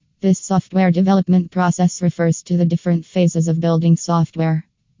This software development process refers to the different phases of building software.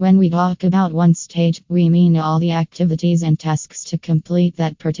 When we talk about one stage, we mean all the activities and tasks to complete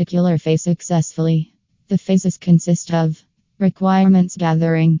that particular phase successfully. The phases consist of requirements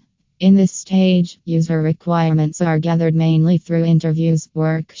gathering. In this stage, user requirements are gathered mainly through interviews,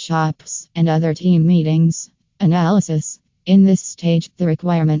 workshops, and other team meetings. Analysis. In this stage, the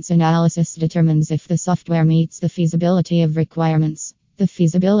requirements analysis determines if the software meets the feasibility of requirements. The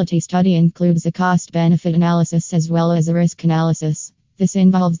feasibility study includes a cost-benefit analysis as well as a risk analysis. This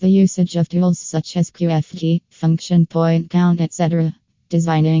involves the usage of tools such as QFT, function point count, etc.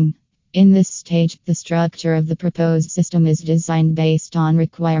 Designing. In this stage, the structure of the proposed system is designed based on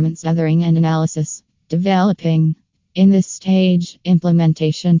requirements gathering and analysis. Developing. In this stage,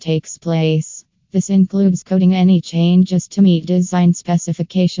 implementation takes place. This includes coding any changes to meet design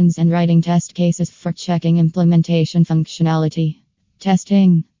specifications and writing test cases for checking implementation functionality.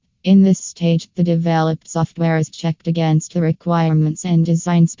 Testing. In this stage, the developed software is checked against the requirements and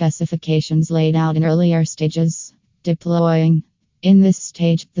design specifications laid out in earlier stages. Deploying. In this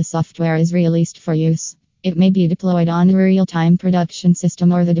stage, the software is released for use. It may be deployed on a real-time production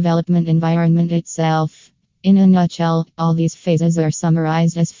system or the development environment itself. In a nutshell, all these phases are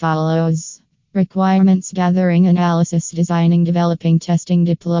summarized as follows: requirements gathering, analysis, designing, developing, testing,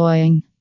 deploying.